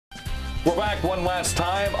We're back one last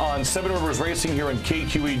time on Seven Rivers Racing here on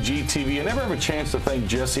KQEG TV. I never have a chance to thank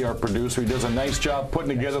Jesse, our producer. He does a nice job putting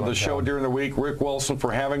together the show during the week. Rick Wilson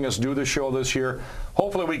for having us do the show this year.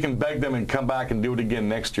 Hopefully we can beg them and come back and do it again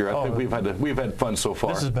next year. I think we've had fun so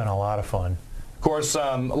far. This has been a lot of fun. Of course,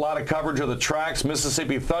 a lot of coverage of the tracks.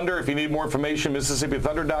 Mississippi Thunder, if you need more information,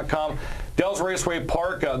 MississippiThunder.com. Dells Raceway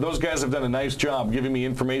Park, those guys have done a nice job giving me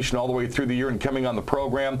information all the way through the year and coming on the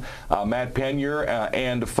program. Matt Penier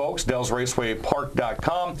and folks,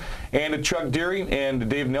 DellsRacewayPark.com. And Chuck Deary and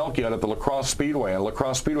Dave Nelke out at the Crosse Speedway and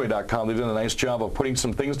LaCrosseSpeedway.com. They've done a nice job of putting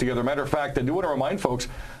some things together. Matter of fact, I do want to remind folks,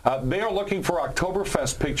 they are looking for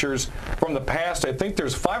Oktoberfest pictures from the past. I think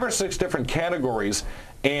there's 5 or 6 different categories.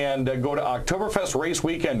 And go to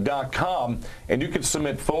OktoberfestRaceWeekend.com, and you can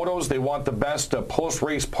submit photos. They want the best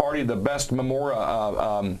post-race party, the best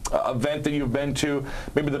memorial event that you've been to,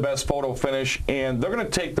 maybe the best photo finish. And they're going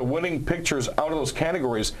to take the winning pictures out of those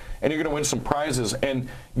categories, and you're going to win some prizes. And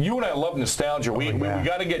you and I love nostalgia. We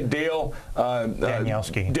got to get Dale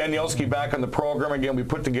Danielski back on the program again. We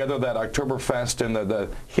put together that Oktoberfest and the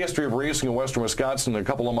history of racing in Western Wisconsin a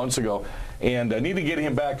couple of months ago. And I need to get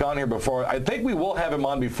him back on here before. I think we will have him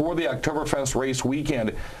on before the Oktoberfest race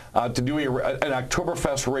weekend to do an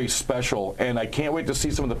Oktoberfest race special, and I can't wait to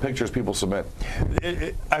see some of the pictures people submit.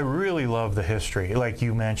 I really love the history, like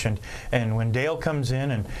you mentioned, and when Dale comes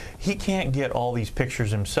in, and he can't get all these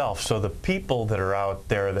pictures himself, so the people that are out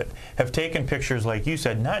there that have taken pictures, like you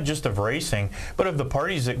said, not just of racing, but of the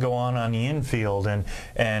parties that go on the infield and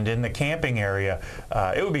in the camping area,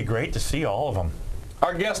 it would be great to see all of them.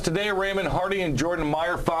 Our guests today, Raymond Hardy and Jordan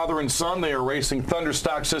Meyer, father and son. They are racing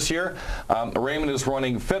Thunderstocks this year. Raymond is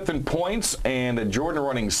running 5th in points, and Jordan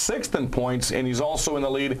running 6th in points, and he's also in the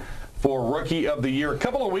lead for Rookie of the Year. A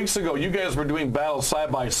couple of weeks ago, you guys were doing battles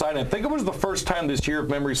side by side, and I think it was the first time this year, if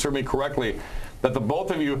memory serves me correctly, that the both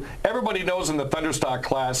of you, everybody knows in the Thunderstock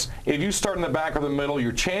class, if you start in the back or the middle,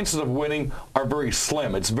 your chances of winning are very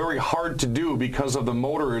slim. It's very hard to do because of the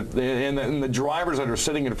motor and the drivers that are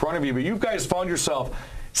sitting in front of you. But you guys found yourself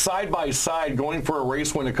side by side going for a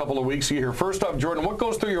race win a couple of weeks here. First off, Jordan, what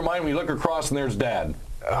goes through your mind when you look across and there's Dad?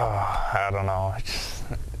 I don't know.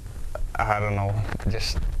 I don't know.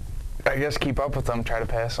 I guess keep up with them, try to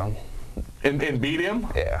pass them. And beat him?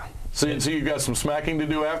 Yeah. So you got some smacking to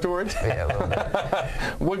do afterwards? Yeah, a little bit.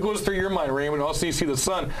 What goes through your mind, Raymond? Also, you see the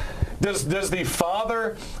son. Does the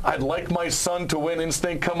father, I'd like my son to win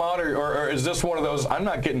instinct come out, or is this one of those, I'm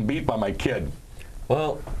not getting beat by my kid?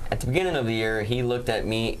 Well, at the beginning of the year, he looked at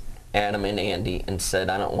me, Adam, and Andy and said,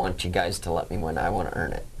 I don't want you guys to let me win. I want to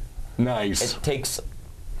earn it. Nice. It takes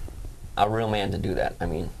a real man to do that. I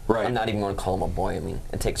mean, right. I'm not even going to call him a boy. I mean,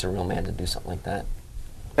 it takes a real man to do something like that.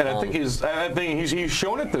 And I think he's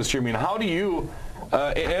shown it this year. I mean, how do you?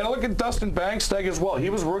 And look at Dustin Bangstag as well. He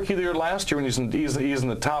was Rookie of the Year last year, and he's in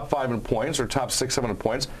the top 5 in points, or top 6, 7 in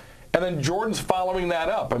points. And then Jordan's following that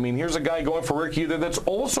up. I mean, here's a guy going for Rookie of the Year that's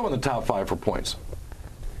also in the top 5 for points.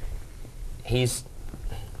 He's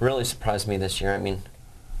really surprised me this year. I mean,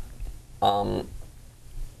 when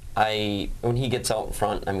he gets out in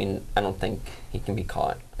front, I mean, I don't think he can be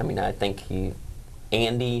caught. I mean, I think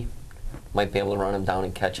Andy might be able to run him down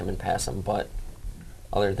and catch him and pass him, but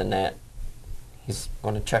other than that, he's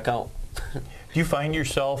going to check out. Do you find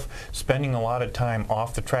yourself spending a lot of time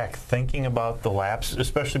off the track thinking about the laps,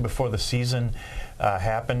 especially before the season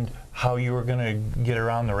happened, how you were going to get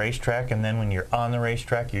around the racetrack, and then when you're on the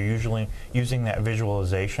racetrack, you're usually using that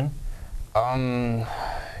visualization? Kind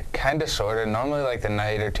of, sort of. Normally, like the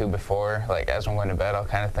night or two before, like as I'm going to bed, I'll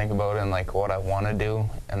kind of think about it and like what I want to do,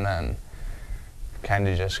 and then kind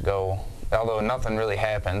of just go, although nothing really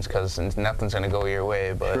happens because nothing's going to go your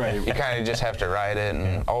way, but you kind of just have to ride it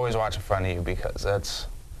and always watch in front of you, because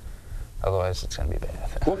otherwise it's going to be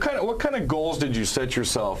bad. What kind of goals did you set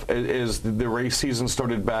yourself as the race season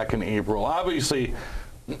started back in April? Obviously,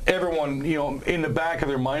 everyone, in the back of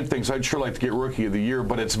their mind thinks, I'd sure like to get Rookie of the Year,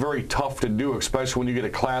 but it's very tough to do, especially when you get a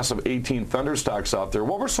class of 18 Thunderstocks out there.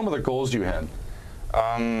 What were some of the goals you had?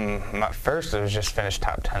 First, it was just finish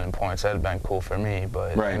top 10 in points. That had been cool for me,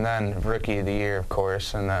 but and then Rookie of the Year, of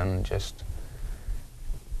course, and then just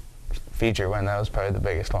feature win. That was probably the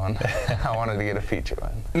biggest one. I wanted to get a feature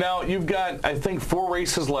win. Now you've got, I think, 4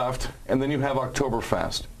 races left, and then you have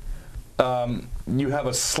Oktoberfest. You have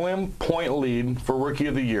a slim point lead for Rookie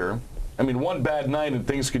of the Year. I mean, one bad night and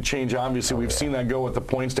things could change. Obviously, we've seen that go with the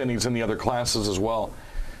point standings in the other classes as well.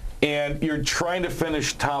 And you're trying to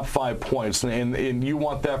finish top 5 points, and you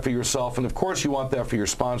want that for yourself, and of course you want that for your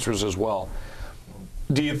sponsors as well.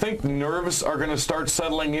 Do you think nerves are going to start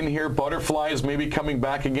settling in here? Butterflies maybe coming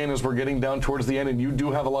back again as we're getting down towards the end, and you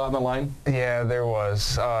do have a lot on the line? Yeah, there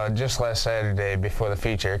was. Just last Saturday before the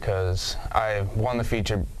feature, because I won the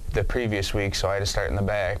feature the previous week, so I had to start in the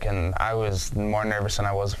back, and I was more nervous than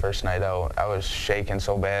I was the first night out. I was shaking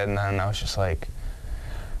so bad, and then I was just like,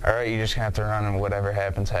 all right, you're just going to have to run, and whatever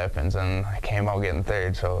happens, happens. And I came out getting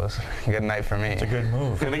third, so it was a good night for me. It's a good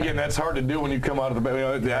move. And again, that's hard to do when you come out of the back.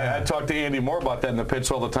 You know, I talk to Andy Moore about that in the pits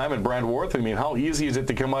all the time, and Brad Worth. I mean, how easy is it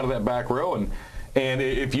to come out of that back row? And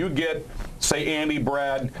if you get, say, Andy,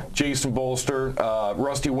 Brad, Jason Bolster,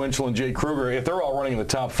 Rusty Winchell, and Jay Kruger, if they're all running in the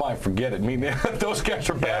top 5, forget it. I mean, those guys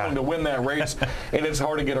are battling to win that race, and it's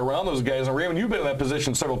hard to get around those guys. And Raymond, you've been in that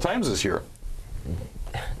position several times this year.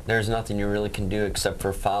 There's nothing you really can do except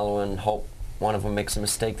for follow and hope one of them makes a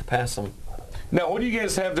mistake to pass them. Now, what do you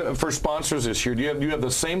guys have for sponsors this year? Do you have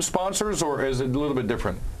the same sponsors, or is it a little bit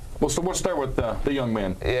different? We'll start with the young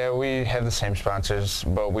man. Yeah, we have the same sponsors,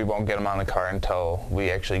 but we won't get him on the car until we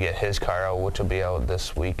actually get his car out, which will be out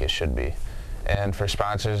this week, it should be. And for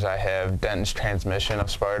sponsors, I have Denton's Transmission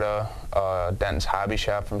of Sparta, Denton's Hobby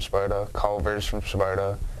Shop from Sparta, Culver's from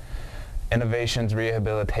Sparta, Innovations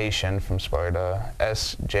Rehabilitation from Sparta,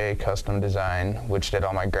 SJ Custom Design, which did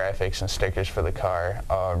all my graphics and stickers for the car,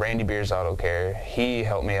 Randy Beers Auto Care. He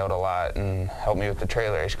helped me out a lot and helped me with the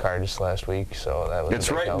trailer race car just last week, so that was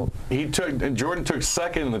a big help. Jordan took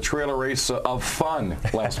second in the trailer race of fun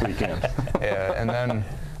last weekend. Yeah, and then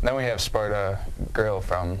we have Sparta Grill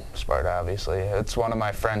from Sparta, obviously. It's one of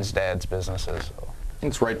my friend's dad's businesses. So.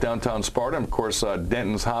 It's right downtown Sparta. Of course,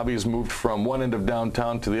 Denton's Hobbies moved from one end of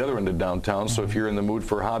downtown to the other end of downtown. So if you're in the mood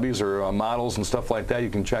for hobbies or models and stuff like that, you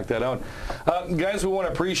can check that out. Guys, we want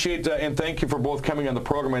to appreciate and thank you for both coming on the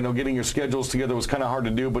program. I know getting your schedules together was kind of hard to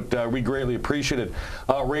do, but we greatly appreciate it.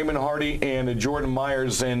 Raymond Hardy and Jordan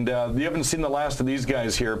Myers, and you haven't seen the last of these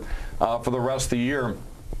guys here for the rest of the year.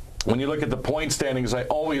 When you look at the point standings, I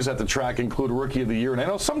always at the track include Rookie of the Year. And I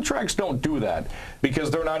know some tracks don't do that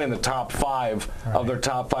because they're not in the top 5 of their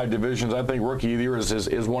top 5 divisions. I think Rookie of the Year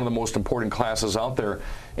is one of the most important classes out there,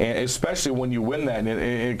 and especially when you win that and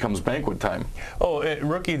it comes banquet time.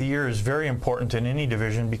 Rookie of the Year is very important in any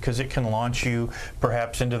division because it can launch you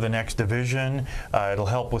perhaps into the next division. It'll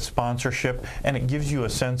help with sponsorship, and it gives you a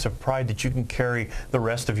sense of pride that you can carry the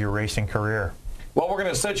rest of your racing career. Well, we're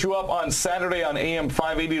going to set you up on Saturday on AM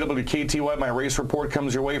 580 WKTY. My race report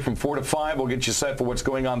comes your way from 4 to 5. We'll get you set for what's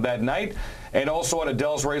going on that night. And also at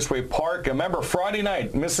Adele's Raceway Park. Remember, Friday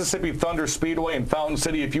night, Mississippi Thunder Speedway in Fountain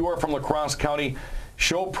City. If you are from La Crosse County,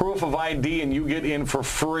 show proof of ID and you get in for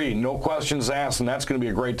free. No questions asked, and that's going to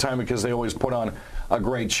be a great time because they always put on a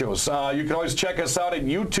great show. So you can always check us out at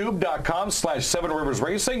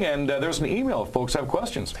youtube.com/7riversracing, and there's an email if folks have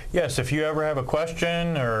questions. Yes, if you ever have a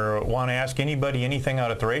question or want to ask anybody anything out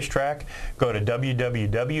at the racetrack, go to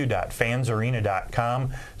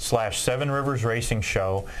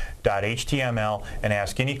www.fansarena.com/7riversracingshow.html and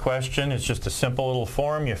ask any question. It's just a simple little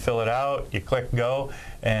form. You fill it out, you click go,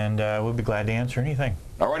 and we'll be glad to answer anything.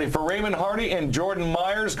 Alrighty, for Raymond Hardy and Jordan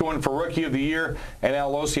Myers going for Rookie of the Year, and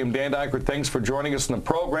Al Losium, Dan Dykert, thanks for joining us in the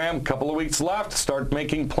program. Couple of weeks left. Start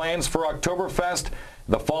making plans for Oktoberfest,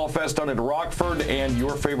 the Fall Fest down at Rockford, and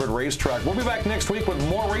your favorite racetrack. We'll be back next week with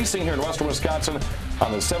more racing here in Western Wisconsin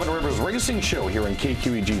on the 7 Rivers Racing Show here on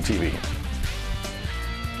KQEG TV.